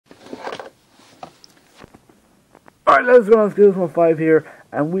Alright, let's go on Skills 5 here,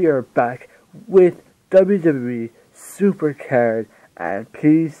 and we are back with WWE Supercard and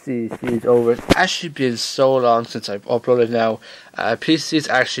PCC is over. It's actually been so long since I've uploaded now. PCC is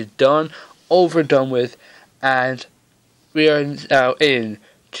actually done, overdone with, and we are now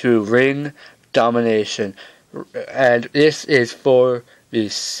into Ring Domination. And this is for the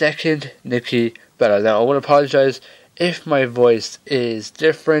second Nikki battle. Now, I want to apologize if my voice is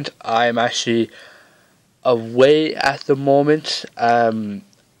different. I'm actually away at the moment.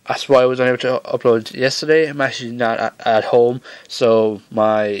 That's why I was unable to upload yesterday. I'm actually not at home, so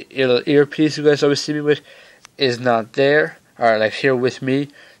my earpiece you guys always see me with is not there, or like here with me.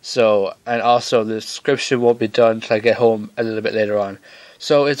 So, and also the description won't be done until I get home a little bit later on.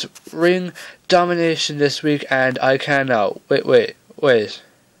 So it's Ring Domination this week, and I can now. Wait.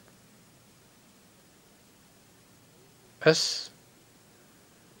 That's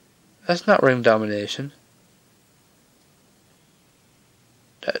not Ring Domination.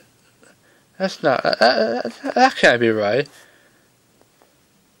 That's not. That can't be right.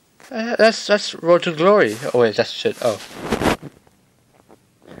 That's Road to Glory. Oh wait, that's shit. Oh,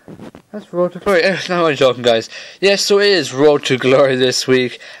 that's Road to Glory. No, I'm joking, guys. Yes, so it is Road to Glory this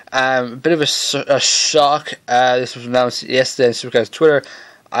week. A bit of a shock. This was announced yesterday on Supercard Twitter.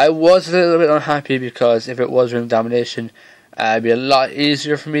 I was a little bit unhappy because if it was Ring Domination, it'd be a lot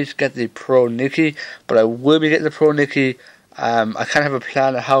easier for me to get the Pro Nikki. But I will be getting the Pro Nikki. I kind of have a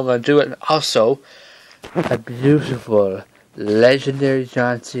plan of how I'm going to do it, and also a beautiful legendary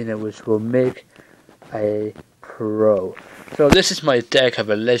John Cena, which will make a pro. So this is my deck. I have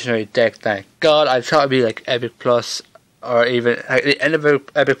a legendary deck, thank God. I thought it'd be like Epic Plus, or even at the end of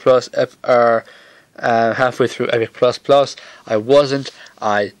Epic Plus, or halfway through Epic Plus Plus. I wasn't.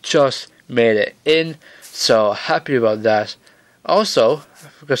 I just made it in, so happy about that. Also,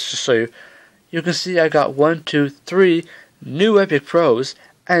 just to show you, you can see I got 1, 2, 3 new Epic Pros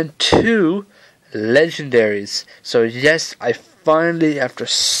and 2 Legendaries. So yes, I finally, after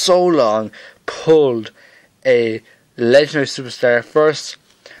so long, pulled a Legendary Superstar. First,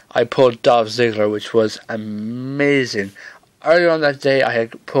 I pulled Dolph Ziggler, which was amazing. Earlier on that day, I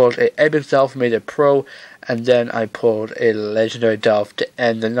had pulled a Epic Dolph, made a Pro, and then I pulled a Legendary Dolph to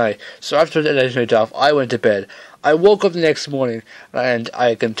end the night. So after the Legendary Dolph, I went to bed. I woke up the next morning, and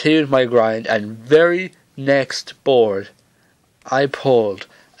I continued my grind, and very next board, I pulled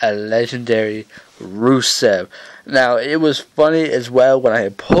a legendary Rusev. Now, it was funny as well when I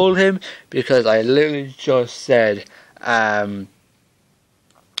had pulled him, because I literally just said,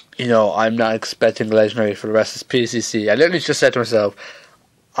 you know, I'm not expecting legendary for the rest of this PCC. I literally just said to myself,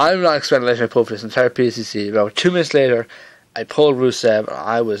 I'm not expecting legendary pull for this entire PCC. About 2 minutes later, I pulled Rusev, and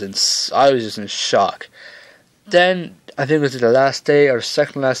I was just in shock. Then, I think it was the last day, or the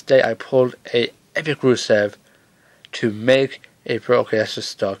second last day, I pulled a Epic Rusev to make a pro. Okay, that's just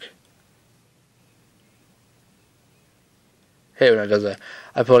stuck. Hey, when I does that,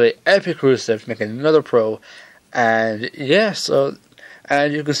 I pulled a Epic Rusev to make another pro, and yeah, so,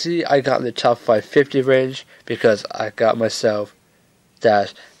 and you can see I got the top 550 range because I got myself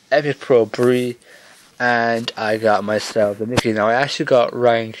that Epic Pro Brie, and I got myself the Nikki. Now I actually got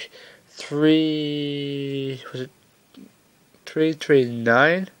rank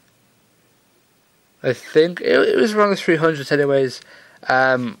 339. I think it was around the 300s anyways.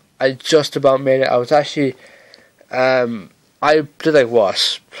 I just about made it. I was actually, I did like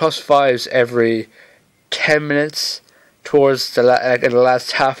what, +5s every 10 minutes towards the in the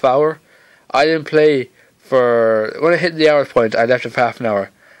last half hour. I didn't play for, when I hit the hour point, I left it for half an hour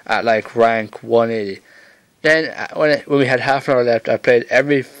at like rank 180. Then when we had half an hour left, I played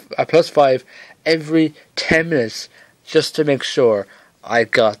every +5 every 10 minutes just to make sure I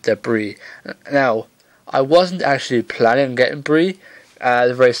got the Brie. Now, I wasn't actually planning on getting Brie at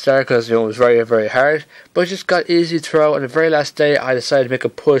the very start because, you know, it was very, very hard, but it just got easy throughout. On the very last day, I decided to make a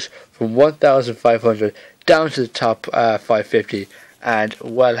push from 1,500 down to the top 550, and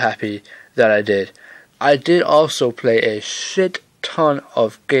well happy that I did. I did also play a shit ton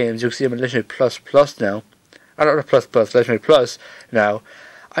of games. You can see I'm in Legendary Plus now. I don't know, Legendary Plus now.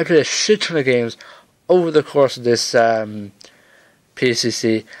 I played a shit ton of games over the course of this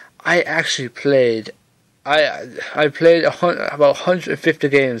PCC. I actually played, I played about 150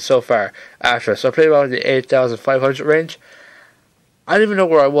 games so far after. So I played about the 8,500 range. I didn't even know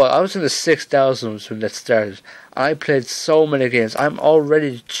where I was. I was in the 6,000s when that started. I played so many games. I'm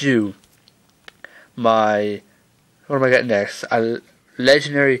already due my, what am I getting next? A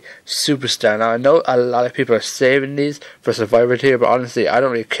Legendary Superstar. Now I know a lot of people are saving these for Survivor tier, but honestly I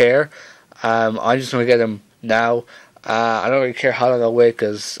don't really care. I'm just going to get them now. I don't really care how long I wait,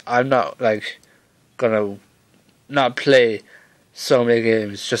 because I'm not like gonna not play so many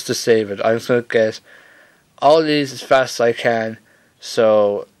games just to save it. I'm just going to get all these as fast as I can.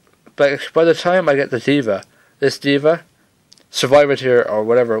 So, by the time I get this Diva, Survivor Tier or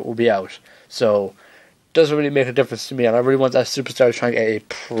whatever will be out. So, doesn't really make a difference to me, and I really want that superstar to try and get a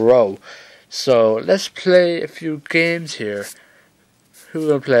pro. So, let's play a few games here. Who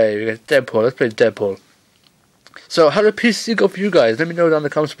will play? We got Deadpool. Let's play Deadpool. So, how did PCC go for you guys? Let me know down in the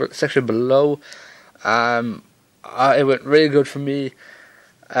comments section below. It went really good for me.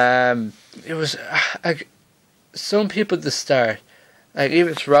 It was like some people at the start, like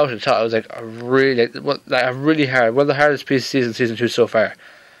even throughout it, thought it was like a really hard, one of the hardest PCCs in season 2 so far.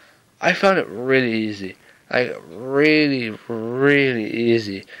 I found it really easy, like really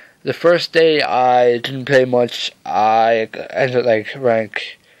easy. The first day I didn't play much. I ended at like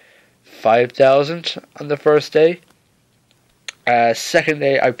rank 5,000 on the first day. Second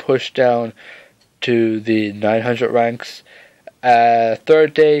day I pushed down to the 900 ranks.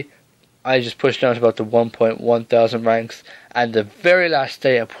 Third day I just pushed down to about the 1.1 thousand ranks, and the very last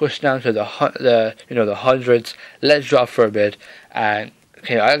day I pushed down to the hundreds. Let's drop for a bit, and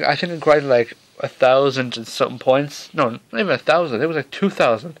okay, I think I grinded like 1,000 and something points. No, not even 1,000. It was like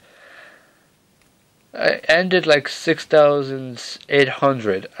 2,000. I ended like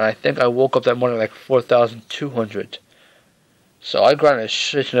 6,800, and I think I woke up that morning like 4,200. So I grinded a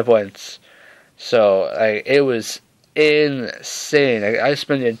shit ton of points. So it was insane. I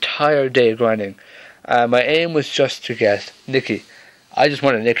spent the entire day grinding. My aim was just to get Nikki. I just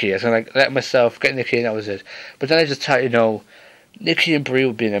wanted Nikki. I was gonna let myself get Nikki, and that was it. But then I just thought, Nikki and Brie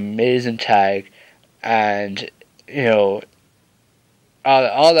would be an amazing tag, and all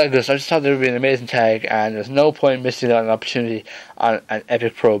that good stuff. I just thought they would be an amazing tag, and there's no point missing out on an opportunity on an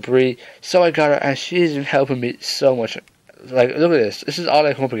epic pro Brie. So I got her, and she's been helping me so much. Like, look at this. This is all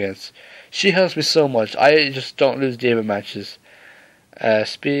I come up against. She helps me so much. I just don't lose Diva matches.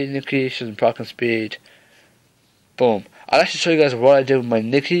 Speed, Nikki, she's in proc and speed. Boom. I'll actually show you guys what I did with my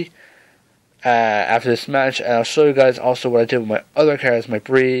Nikki after this match, and I'll show you guys also what I did with my other characters, my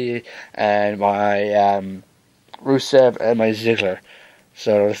Brie, and my Rusev, and my Ziggler.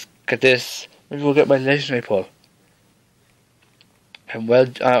 So let's get this. Maybe we'll get my legendary pull. I'm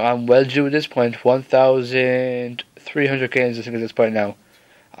well due at this point. 1,300 games I think at this point now.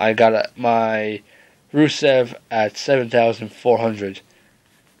 I got my Rusev at 7,400.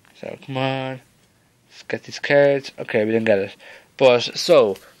 So come on, let's get these cards. Okay, we didn't get it. But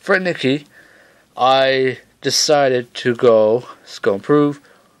so for Nikki, I decided to go. Let's go improve.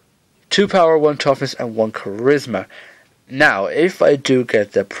 2 power, 1 toughness, and 1 charisma. Now, if I do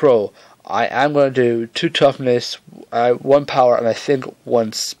get the pro, I am going to do 2 toughness, 1 power, and I think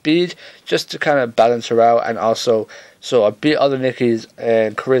 1 speed, just to kind of balance her out, and also, so I beat other Nickies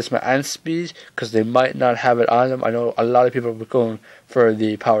in charisma and speed, because they might not have it on them. I know a lot of people are going for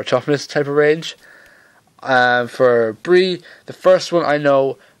the power toughness type of range. For Brie, the first one I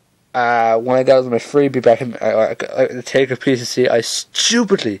know, when I got my freebie back in the take of PCC, I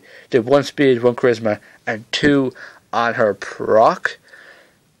stupidly did 1 speed, 1 charisma, and 2 on her proc.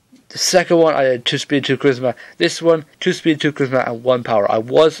 The second one I did 2 speed, 2 charisma. This one 2 speed, 2 charisma, and 1 power. I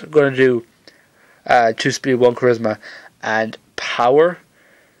was going to do 2 speed, 1 charisma, and power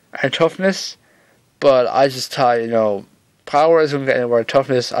and toughness, but I just thought, power isn't going to get anywhere.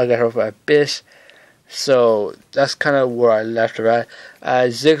 Toughness, I'll get her up a bit. So that's kind of where I left her at.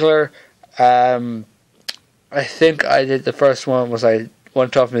 Ziggler, I think I did the first one was 1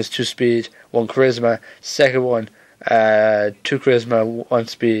 toughness, 2 speed, 1 charisma. Second one, 2 charisma, 1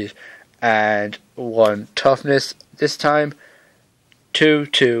 speed, and 1 toughness. This time, 2,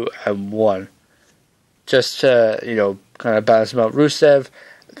 2, and 1. Just to, kind of balance them out. Rusev,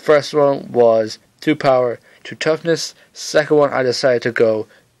 the first one was 2 power, 2 toughness. Second one, I decided to go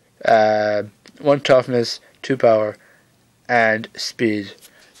 1 toughness, 2 power, and speed.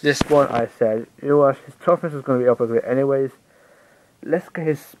 This one I said, you know what, his toughness is going to be up a bit anyways. Let's get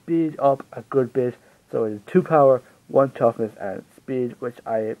his speed up a good bit. So it's 2 power, 1 toughness, and speed, which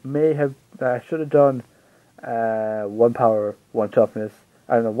I should have done 1 power, 1 toughness.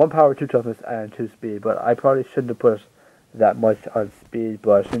 I don't know, 1 power, 2 toughness, and 2 speed. But I probably shouldn't have put that much on speed.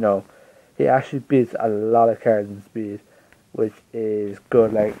 But, he actually beats a lot of cards in speed, which is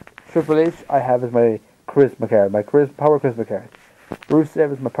good. Like, Triple H, I have as my charisma card, my power charisma card.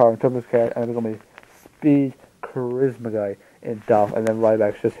 Rusev is my power and toughness card, and I'm going to be speed charisma guy in Dolph, and then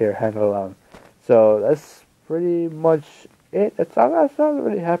Ryback's just here hanging along. So that's pretty much it. That's all that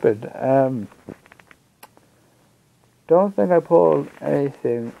really happened. Don't think I pulled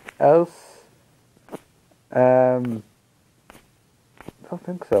anything else. Don't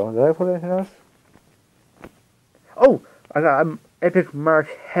think so. Did I pull anything else? Oh, I got Epic Mark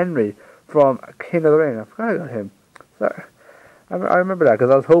Henry from King of the Ring. I forgot I got him. Sorry. I remember that because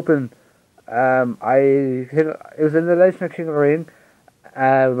I was hoping. It was in relation to King of the Ring,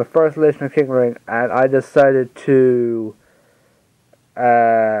 my first relation to King of the Ring, and I decided to,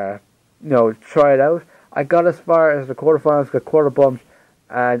 try it out. I got as far as the quarterfinals, got quarter bumped,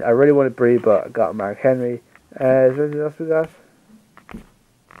 and I really wanted Brie, but I got Mark Henry. Is there anything else we got?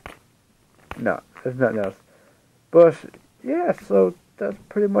 No, there's nothing else. But yeah, so that's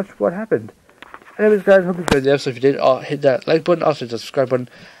pretty much what happened. Anyways, guys, hope you enjoyed the episode. If you did, hit that like button, also the subscribe button,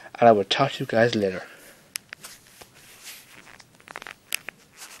 and I will talk to you guys later.